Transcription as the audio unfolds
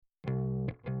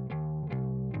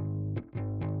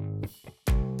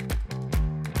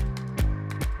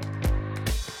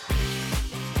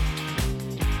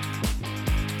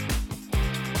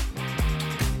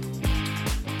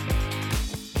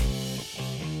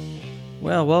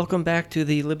Well, welcome back to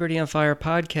the Liberty on Fire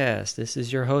podcast. This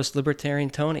is your host, Libertarian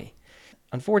Tony.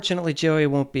 Unfortunately, Joey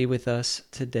won't be with us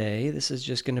today. This is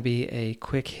just going to be a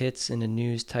quick hits in the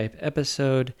news type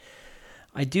episode.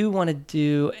 I do want to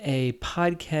do a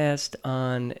podcast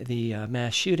on the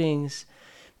mass shootings,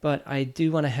 but I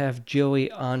do want to have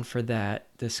Joey on for that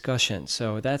discussion.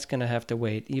 So that's going to have to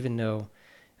wait, even though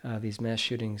these mass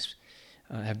shootings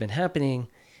have been happening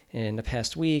in the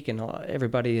past week, and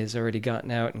everybody has already gotten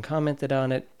out and commented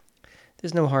on it.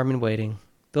 There's no harm in waiting.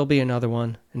 There'll be another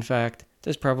one. In fact,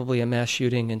 there's probably a mass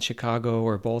shooting in Chicago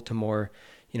or Baltimore,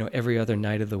 every other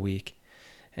night of the week.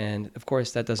 And of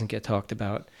course, that doesn't get talked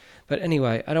about. But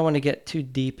anyway, I don't want to get too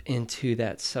deep into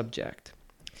that subject.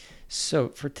 So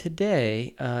for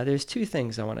today, there's two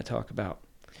things I want to talk about.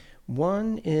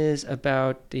 One is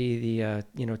about the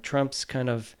Trump's kind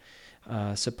of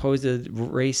supposed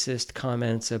racist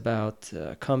comments about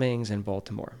Cummings and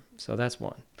Baltimore. So that's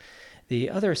one. The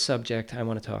other subject I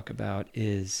want to talk about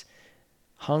is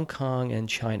Hong Kong and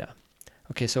China.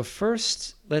 Okay, so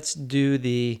first let's do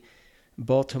the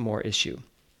Baltimore issue.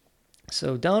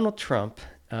 So Donald Trump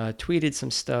tweeted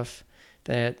some stuff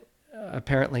that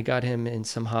apparently got him in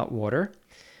some hot water.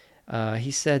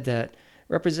 He said that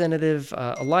Representative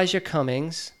Elijah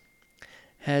Cummings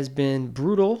has been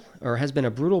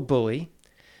a brutal bully,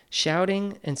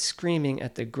 shouting and screaming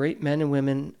at the great men and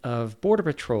women of Border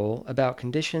Patrol about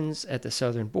conditions at the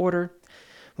southern border,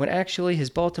 when actually his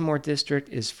Baltimore district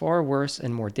is far worse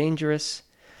and more dangerous.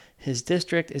 His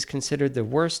district is considered the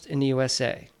worst in the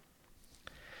USA.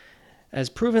 As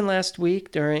proven last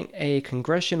week during a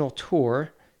congressional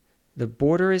tour, the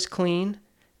border is clean,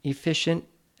 efficient,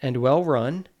 and well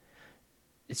run.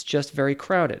 It's just very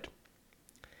crowded.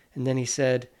 And then he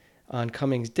said, on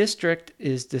Cummings' district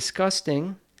is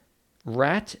disgusting,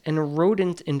 rat and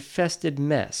rodent-infested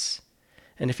mess.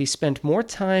 And if he spent more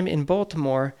time in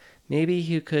Baltimore, maybe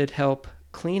he could help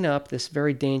clean up this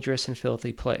very dangerous and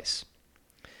filthy place.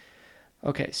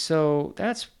 Okay, so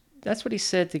that's what he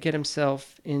said to get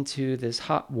himself into this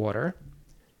hot water.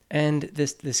 And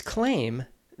this claim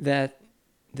that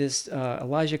this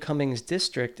Elijah Cummings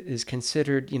district is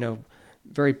considered,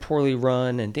 very poorly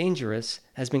run and dangerous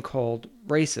has been called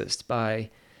racist by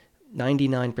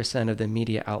 99% of the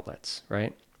media outlets,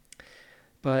 right?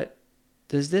 But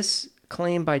does this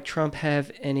claim by Trump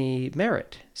have any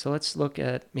merit? So let's look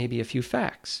at maybe a few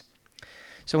facts.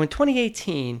 So in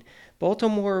 2018,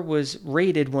 Baltimore was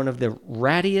rated one of the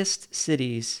rattiest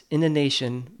cities in the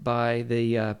nation by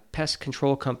the pest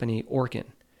control company Orkin.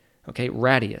 Okay,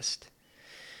 rattiest.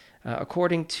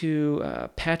 According to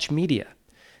Patch Media,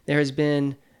 there has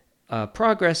been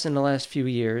progress in the last few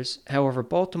years. However,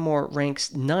 Baltimore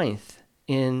ranks 9th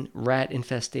in rat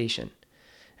infestation.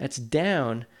 That's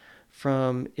down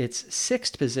from its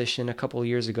 6th position a couple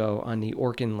years ago on the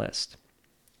Orkin list.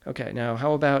 Okay, now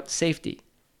how about safety?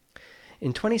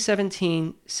 In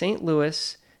 2017, St.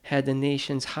 Louis had the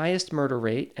nation's highest murder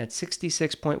rate at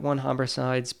 66.1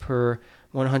 homicides per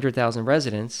 100,000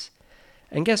 residents.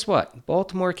 And guess what?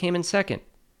 Baltimore came in second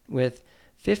with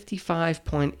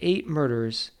 55.8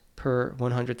 murders per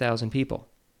 100,000 people.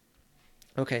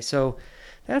 Okay, so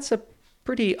that's a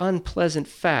pretty unpleasant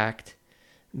fact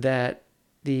that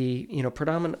the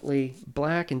predominantly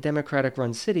black and Democratic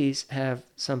run cities have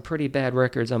some pretty bad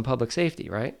records on public safety,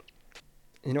 right?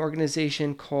 An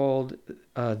organization called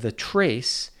The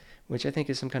Trace, which I think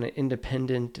is some kind of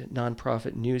independent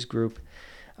nonprofit news group,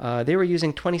 they were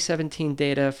using 2017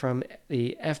 data from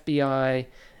the FBI.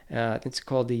 It's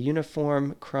called the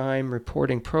Uniform Crime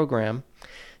Reporting Program.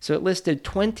 So it listed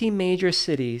 20 major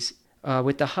cities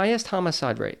with the highest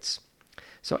homicide rates.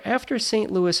 So after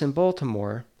St. Louis and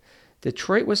Baltimore,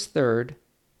 Detroit was third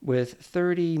with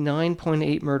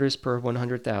 39.8 murders per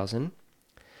 100,000.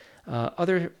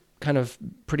 Other kind of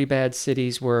pretty bad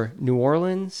cities were New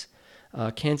Orleans,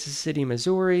 Kansas City,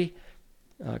 Missouri,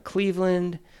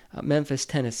 Cleveland, Memphis,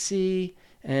 Tennessee,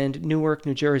 and Newark,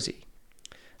 New Jersey.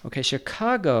 Okay,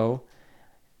 Chicago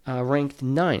ranked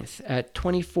 9th at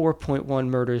 24.1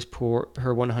 murders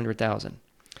per 100,000.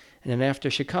 And then after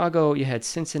Chicago, you had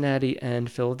Cincinnati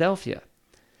and Philadelphia.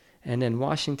 And then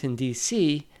Washington,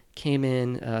 D.C. came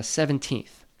in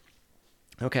 17th.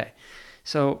 Okay,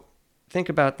 so think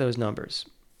about those numbers,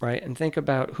 right? And think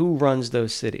about who runs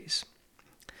those cities.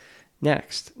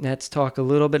 Next, let's talk a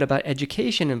little bit about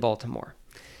education in Baltimore.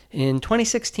 In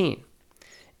 2016,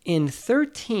 in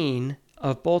 13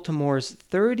 of Baltimore's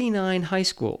 39 high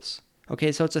schools,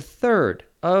 okay, so it's a third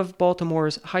of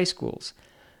Baltimore's high schools,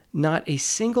 not a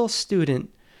single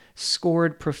student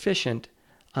scored proficient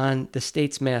on the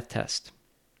state's math test.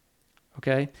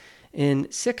 Okay?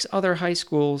 In 6 other high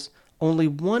schools, only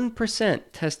 1%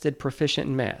 tested proficient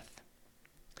in math.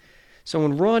 So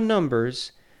in raw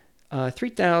numbers,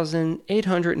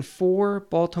 3,804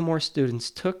 Baltimore students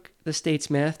took the state's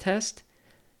math test,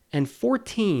 and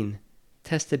 14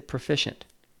 tested proficient.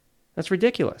 That's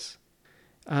ridiculous.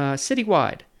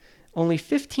 Citywide, only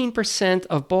 15%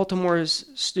 of Baltimore's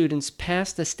students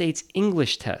passed the state's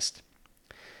English test.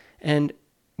 And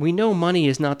we know money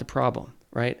is not the problem,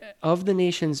 right? Of the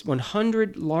nation's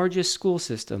 100 largest school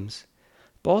systems,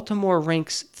 Baltimore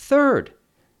ranks third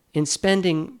in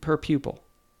spending per pupil,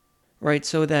 right?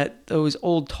 So that those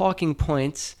old talking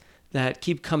points that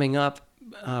keep coming up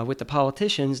with the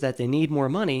politicians that they need more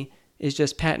money is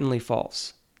just patently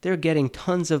false. They're getting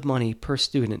tons of money per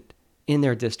student in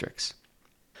their districts.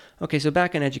 Okay, so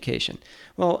back in education.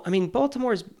 Well,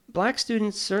 Baltimore's black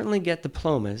students certainly get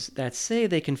diplomas that say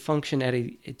they can function at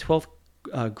a 12th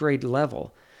grade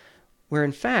level, where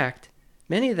in fact,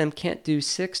 many of them can't do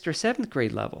 6th or 7th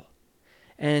grade level.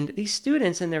 And these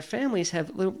students and their families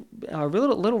have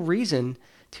little reason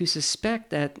to suspect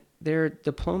that their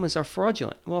diplomas are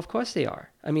fraudulent. Well, of course they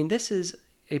are. This is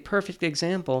a perfect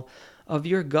example of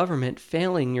your government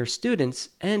failing your students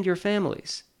and your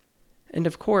families. And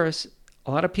of course,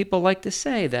 a lot of people like to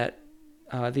say that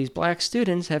these black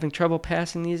students having trouble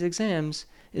passing these exams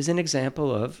is an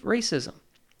example of racism.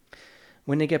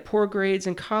 When they get poor grades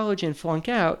in college and flunk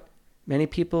out, many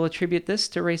people attribute this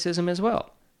to racism as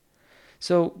well.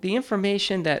 So the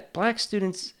information that black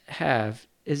students have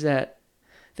is that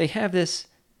they have this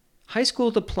high school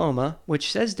diploma,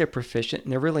 which says they're proficient,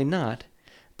 and they're really not,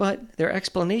 but their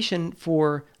explanation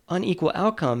for unequal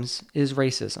outcomes is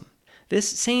racism. This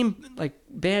same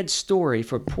bad story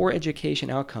for poor education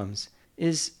outcomes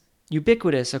is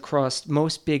ubiquitous across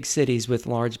most big cities with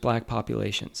large black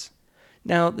populations.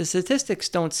 Now, the statistics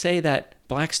don't say that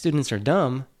black students are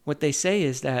dumb. What they say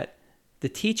is that the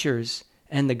teachers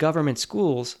and the government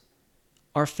schools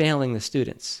are failing the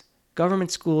students.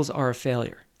 Government schools are a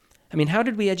failure. How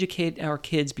did we educate our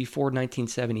kids before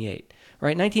 1978?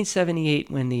 Right,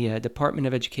 1978, when the Department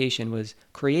of Education was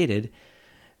created,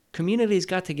 communities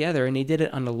got together and they did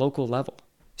it on the local level.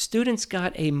 Students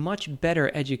got a much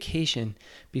better education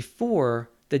before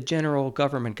the general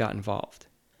government got involved.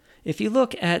 If you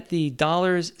look at the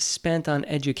dollars spent on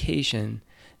education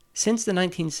since the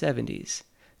 1970s,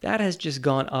 that has just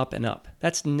gone up and up.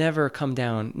 That's never come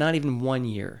down, not even 1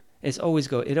 year. It always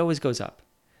goes up.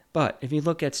 But if you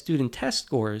look at student test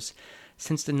scores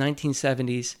since the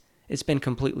 1970s, it's been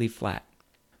completely flat.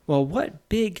 Well, what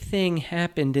big thing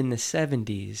happened in the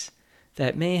 70s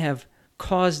that may have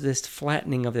caused this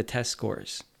flattening of the test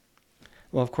scores?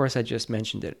 Well, of course, I just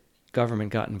mentioned it.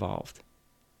 Government got involved.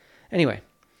 Anyway,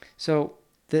 so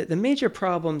the major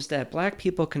problems that black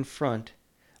people confront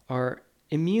are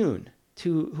immune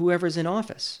to whoever's in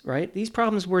office, right? These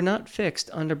problems were not fixed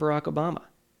under Barack Obama.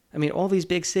 All these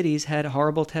big cities had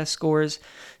horrible test scores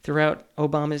throughout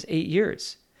Obama's 8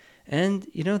 years. And,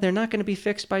 they're not going to be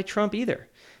fixed by Trump either.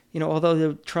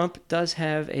 Although Trump does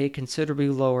have a considerably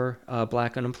lower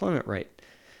black unemployment rate.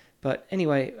 But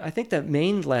anyway, I think the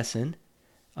main lesson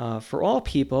for all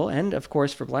people, and of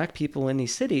course for black people in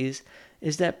these cities,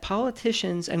 is that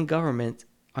politicians and government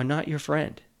are not your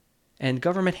friend. And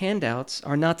government handouts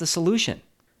are not the solution.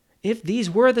 If these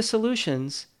were the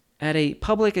solutions, at a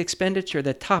public expenditure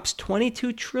that tops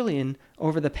 $22 trillion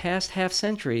over the past half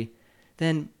century,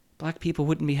 then black people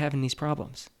wouldn't be having these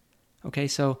problems. Okay,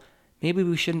 so maybe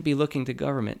we shouldn't be looking to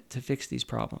government to fix these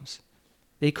problems.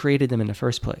 They created them in the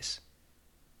first place.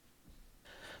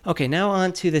 Okay, now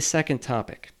on to the second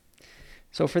topic.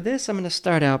 So for this, I'm going to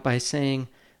start out by saying,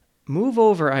 move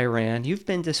over, Iran. You've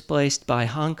been displaced by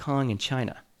Hong Kong and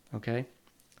China. Okay?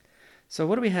 So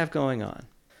what do we have going on?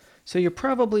 So you're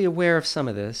probably aware of some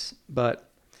of this, but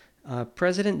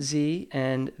President Xi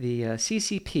and the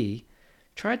CCP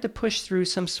tried to push through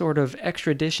some sort of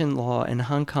extradition law in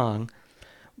Hong Kong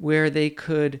where they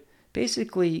could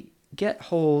basically get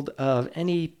hold of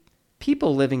any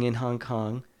people living in Hong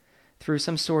Kong through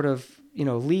some sort of,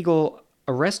 legal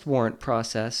arrest warrant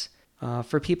process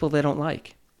for people they don't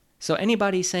like. So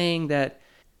anybody saying that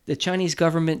the Chinese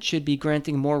government should be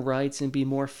granting more rights and be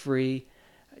more free,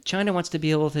 China wants to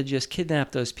be able to just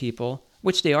kidnap those people,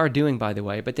 which they are doing, by the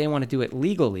way, but they want to do it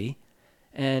legally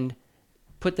and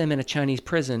put them in a Chinese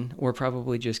prison or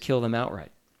probably just kill them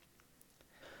outright.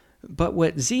 But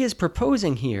what Xi is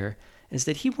proposing here is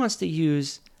that he wants to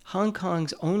use Hong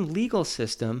Kong's own legal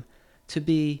system to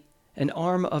be an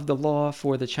arm of the law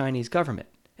for the Chinese government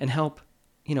and help,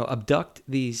 abduct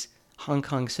these Hong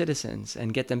Kong citizens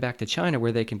and get them back to China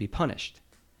where they can be punished.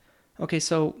 Okay,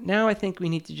 so now I think we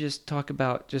need to just talk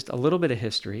about just a little bit of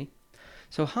history.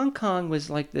 So Hong Kong was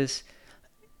like this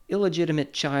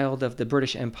illegitimate child of the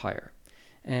British Empire.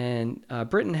 And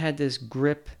Britain had this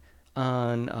grip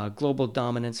on global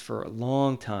dominance for a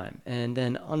long time. And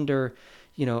then under,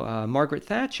 Margaret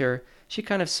Thatcher, she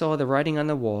kind of saw the writing on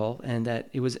the wall and that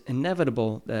it was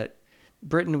inevitable that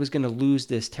Britain was going to lose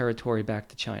this territory back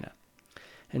to China.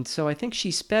 And so I think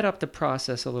she sped up the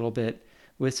process a little bit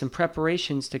with some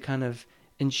preparations to kind of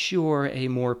ensure a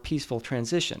more peaceful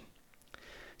transition.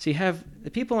 So you have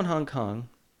the people in Hong Kong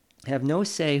have no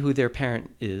say who their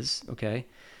parent is, okay?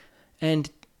 And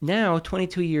now,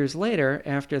 22 years later,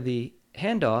 after the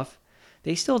handoff,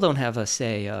 they still don't have a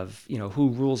say of, who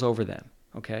rules over them,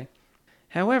 okay?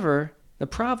 However, the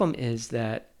problem is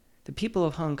that the people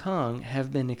of Hong Kong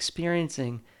have been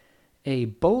experiencing a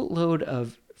boatload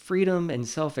of freedom and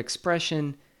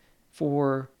self-expression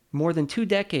for more than 2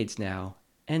 decades now,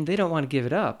 and they don't want to give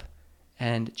it up,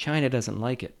 and China doesn't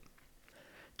like it.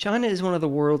 China is one of the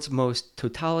world's most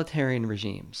totalitarian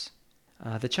regimes.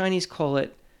 The Chinese call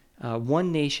it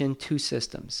one nation, two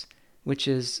systems, which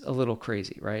is a little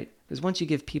crazy, right? Because once you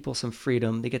give people some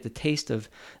freedom, they get the taste of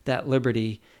that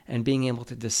liberty and being able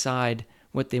to decide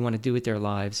what they want to do with their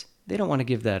lives. They don't want to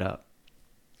give that up.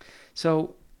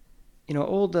 So,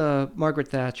 old Margaret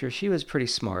Thatcher, she was pretty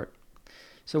smart.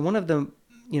 So one of the,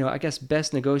 I guess,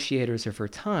 best negotiators of her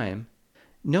time,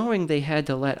 knowing they had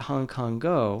to let Hong Kong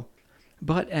go,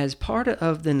 but as part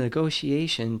of the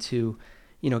negotiation to,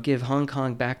 give Hong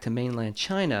Kong back to mainland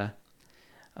China,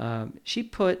 she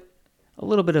put a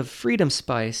little bit of freedom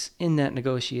spice in that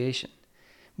negotiation,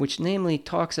 which namely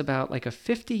talks about like a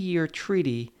 50-year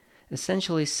treaty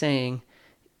essentially saying,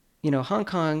 Hong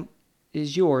Kong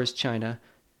is yours, China,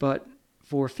 but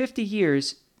for 50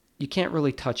 years, you can't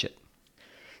really touch it.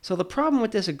 So the problem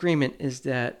with this agreement is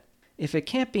that if it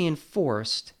can't be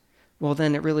enforced, well,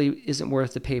 then it really isn't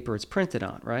worth the paper it's printed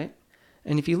on, right?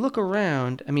 And if you look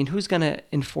around, who's going to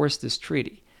enforce this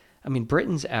treaty?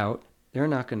 Britain's out. They're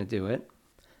not going to do it.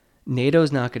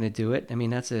 NATO's not going to do it.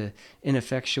 That's an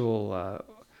ineffectual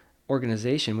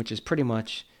organization, which is pretty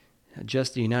much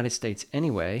just the United States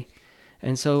anyway.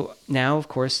 And so now, of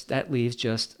course, that leaves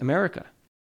just America.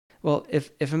 Well,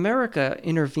 if America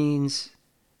intervenes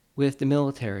with the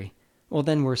military, well,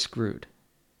 then we're screwed.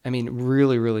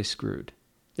 Really, really screwed.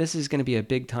 This is going to be a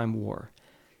big-time war.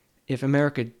 If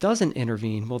America doesn't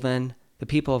intervene, well, then the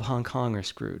people of Hong Kong are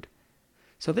screwed.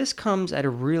 So this comes at a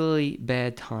really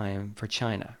bad time for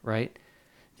China, right?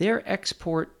 Their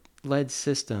export-led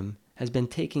system has been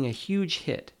taking a huge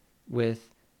hit with,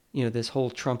 this whole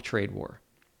Trump trade war.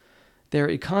 Their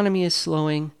economy is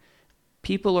slowing.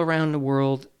 People around the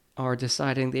world are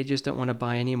deciding they just don't want to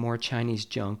buy any more Chinese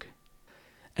junk.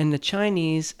 And the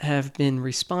Chinese have been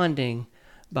responding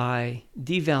by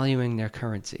devaluing their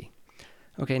currency.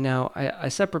 Okay, now a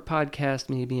separate podcast,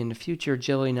 maybe in the future,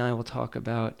 Joey and I will talk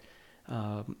about,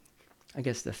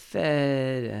 the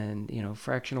Fed and,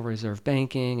 fractional reserve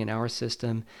banking and our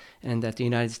system, and that the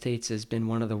United States has been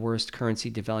one of the worst currency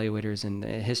devaluators in the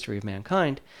history of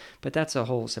mankind. But that's a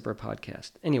whole separate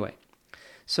podcast. Anyway,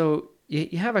 so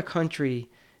you have a country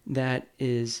that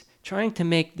is trying to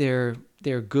make their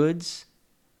goods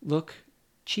look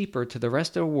cheaper to the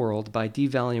rest of the world by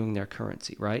devaluing their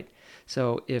currency, right?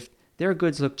 So if their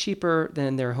goods look cheaper,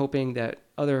 then they're hoping that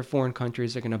other foreign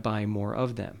countries are going to buy more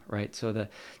of them, right? So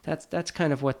that's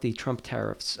kind of what the Trump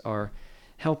tariffs are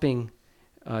helping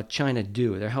China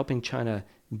do. They're helping China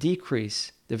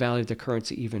decrease the value of the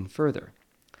currency even further.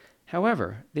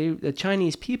 However, the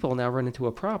Chinese people now run into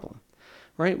a problem,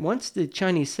 right? Once the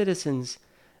Chinese citizens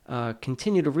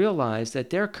continue to realize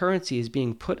that their currency is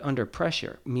being put under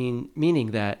pressure,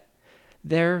 meaning that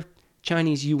their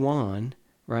Chinese yuan,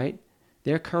 right,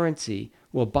 their currency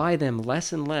will buy them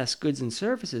less and less goods and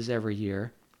services every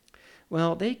year,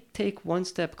 well, they take one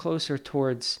step closer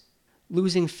towards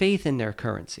losing faith in their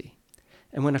currency.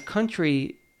 And when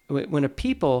a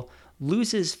people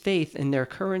loses faith in their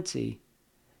currency,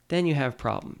 then you have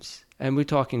problems. And we're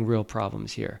talking real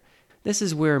problems here. This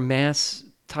is where mass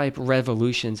type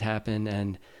revolutions happen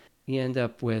and you end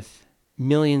up with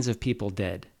millions of people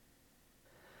dead.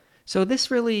 So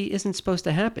this really isn't supposed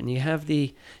to happen. You have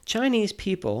the Chinese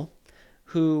people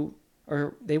who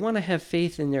they want to have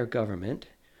faith in their government,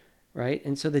 right?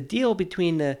 And so the deal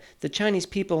between the Chinese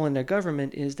people and their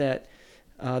government is that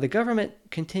the government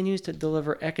continues to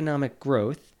deliver economic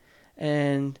growth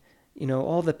and,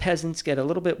 all the peasants get a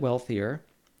little bit wealthier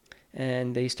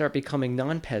and they start becoming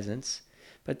non-peasants.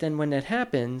 But then when that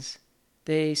happens,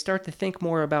 they start to think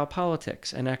more about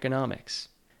politics and economics,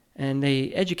 and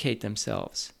they educate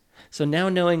themselves. So now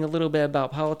knowing a little bit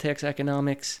about politics,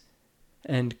 economics,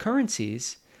 and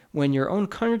currencies, when your own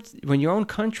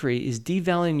country is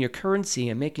devaluing your currency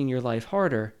and making your life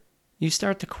harder, you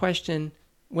start to question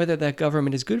whether that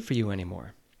government is good for you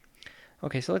anymore.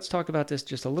 Okay, so let's talk about this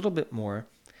just a little bit more.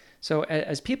 So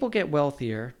as people get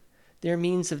wealthier, their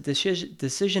means of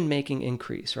decision making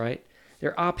increase, right?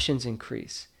 Their options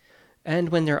increase. And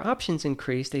when their options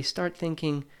increase, they start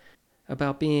thinking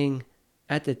about being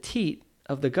at the teat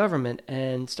of the government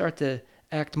and start to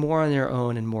act more on their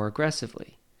own and more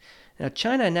aggressively. Now,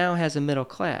 China now has a middle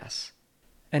class,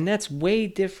 and that's way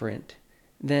different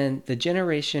than the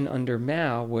generation under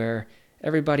Mao where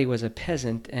everybody was a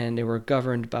peasant and they were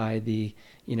governed by the,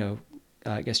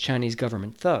 Chinese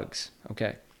government thugs.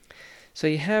 Okay. So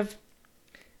you have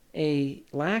a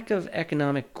lack of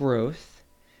economic growth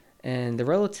and the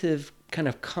relative kind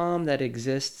of calm that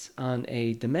exists on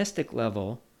a domestic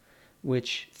level,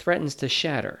 which threatens to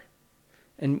shatter.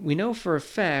 And we know for a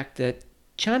fact that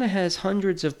China has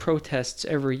hundreds of protests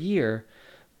every year,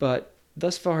 but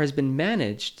thus far has been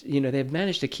managed, they've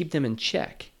managed to keep them in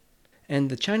check. And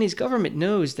the Chinese government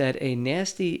knows that a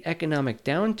nasty economic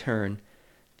downturn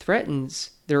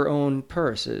threatens their own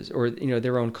purses or,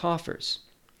 their own coffers.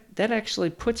 That actually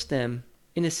puts them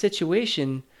in a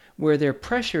situation where they're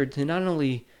pressured to not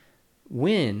only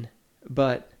win,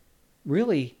 but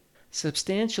really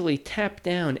substantially tap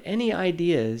down any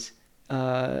ideas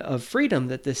of freedom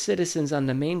that the citizens on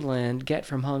the mainland get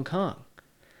from Hong Kong.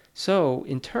 So,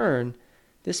 in turn,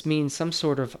 this means some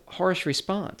sort of harsh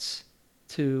response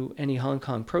to any Hong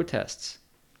Kong protests.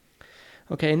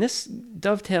 Okay, and this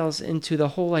dovetails into the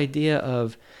whole idea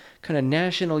of kind of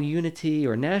national unity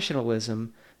or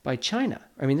nationalism by China.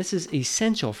 I mean, this is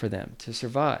essential for them to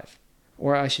survive.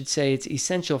 Or I should say it's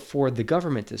essential for the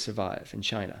government to survive in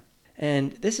China.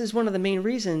 And this is one of the main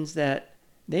reasons that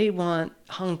they want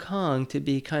Hong Kong to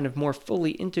be kind of more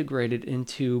fully integrated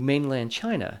into mainland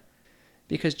China.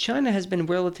 Because China has been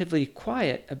relatively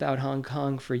quiet about Hong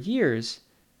Kong for years.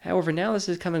 However, now this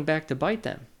is coming back to bite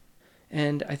them.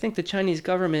 And I think the Chinese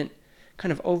government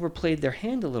kind of overplayed their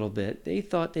hand a little bit. They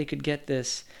thought they could get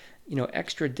this,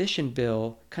 extradition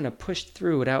bill kind of pushed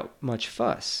through without much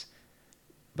fuss.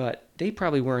 But they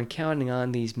probably weren't counting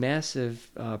on these massive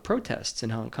protests in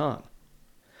Hong Kong.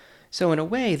 So in a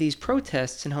way, these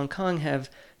protests in Hong Kong have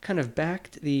kind of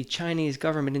backed the Chinese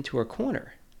government into a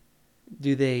corner.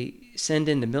 Do they send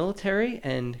in the military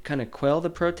and kind of quell the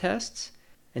protests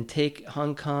and take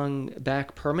Hong Kong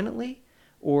back permanently?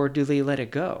 Or do they let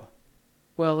it go?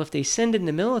 Well, if they send in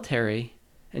the military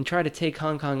and try to take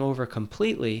Hong Kong over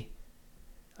completely,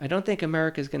 I don't think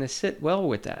America's going to sit well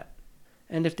with that.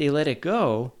 And if they let it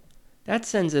go, that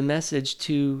sends a message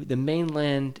to the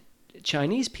mainland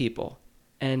Chinese people,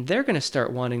 and they're going to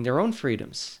start wanting their own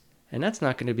freedoms. And that's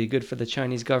not going to be good for the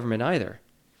Chinese government either.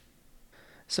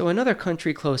 So another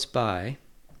country close by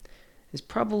is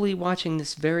probably watching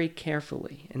this very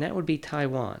carefully, and that would be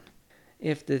Taiwan.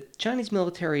 If the Chinese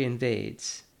military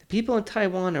invades, the people in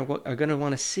Taiwan are going to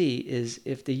want to see is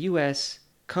if the U.S.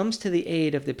 comes to the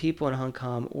aid of the people in Hong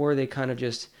Kong, or they kind of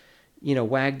just,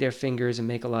 wag their fingers and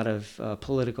make a lot of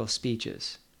political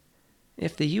speeches.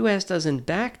 If the U.S. doesn't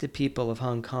back the people of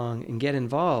Hong Kong and get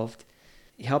involved,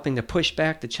 helping to push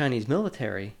back the Chinese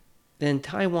military, then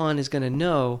Taiwan is going to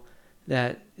know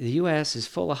that the U.S. is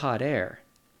full of hot air.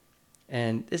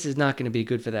 And this is not going to be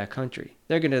good for that country.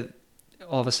 They're going to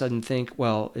all of a sudden think,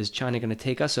 well, is China going to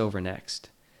take us over next?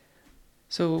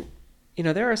 So,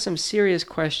 there are some serious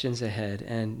questions ahead,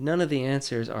 and none of the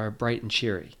answers are bright and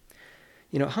cheery.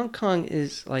 Hong Kong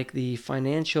is like the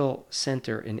financial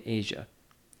center in Asia.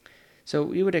 So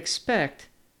we would expect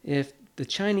if the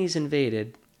Chinese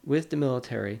invaded with the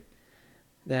military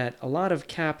that a lot of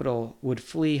capital would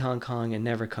flee Hong Kong and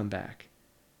never come back.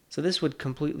 So this would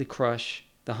completely crush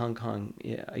the Hong Kong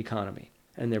economy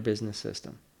and their business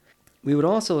system. We would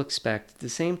also expect at the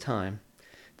same time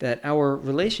that our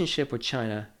relationship with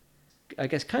China, I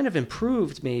guess kind of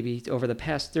improved maybe over the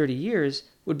past 30 years,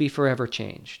 would be forever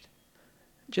changed.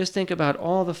 Just think about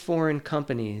all the foreign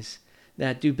companies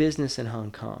that do business in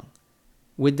Hong Kong.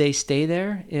 Would they stay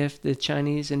there if the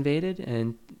Chinese invaded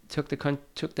and took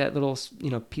that little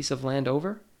piece of land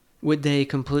over? Would they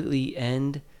completely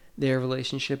end their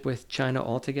relationship with China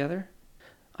altogether?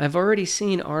 I've already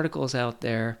seen articles out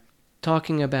there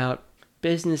talking about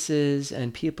businesses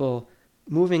and people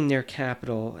moving their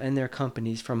capital and their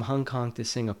companies from Hong Kong to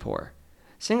Singapore.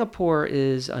 Singapore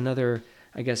is another,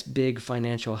 I guess, big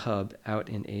financial hub out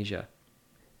in Asia.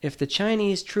 If the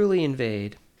Chinese truly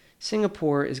invade,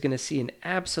 Singapore is going to see an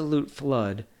absolute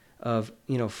flood of,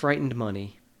 frightened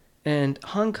money. And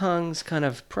Hong Kong's kind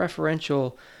of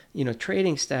preferential,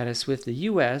 trading status with the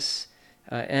U.S.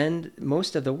 And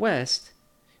most of the West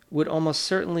would almost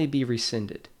certainly be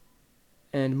rescinded,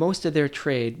 and most of their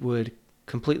trade would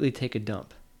completely take a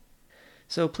dump.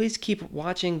 So please keep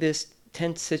watching this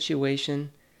tense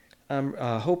situation. I'm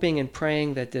hoping and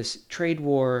praying that this trade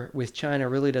war with China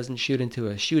really doesn't shoot into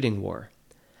a shooting war.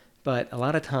 But a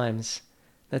lot of times,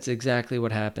 that's exactly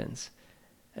what happens.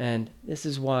 And this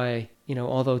is why,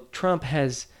 although Trump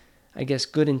has, I guess,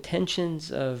 good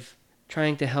intentions of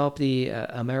trying to help the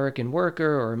American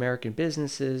worker or American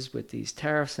businesses with these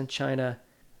tariffs on China,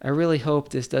 I really hope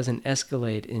this doesn't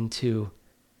escalate into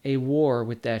a war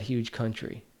with that huge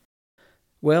country.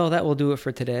 Well, that will do it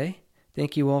for today.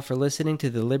 Thank you all for listening to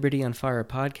the Liberty on Fire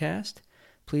podcast.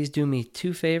 Please do me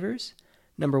 2 favors.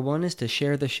 Number 1 is to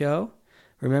share the show.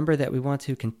 Remember that we want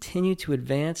to continue to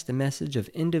advance the message of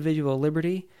individual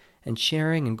liberty, and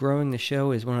sharing and growing the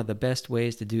show is one of the best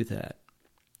ways to do that.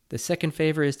 The second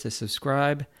favor is to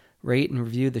subscribe, rate, and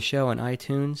review the show on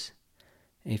iTunes.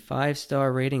 A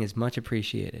 5-star rating is much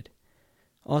appreciated.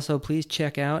 Also, please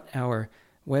check out our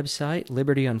website,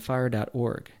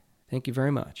 libertyonfire.org. Thank you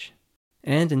very much.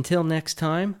 And until next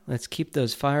time, let's keep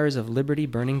those fires of liberty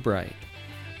burning bright.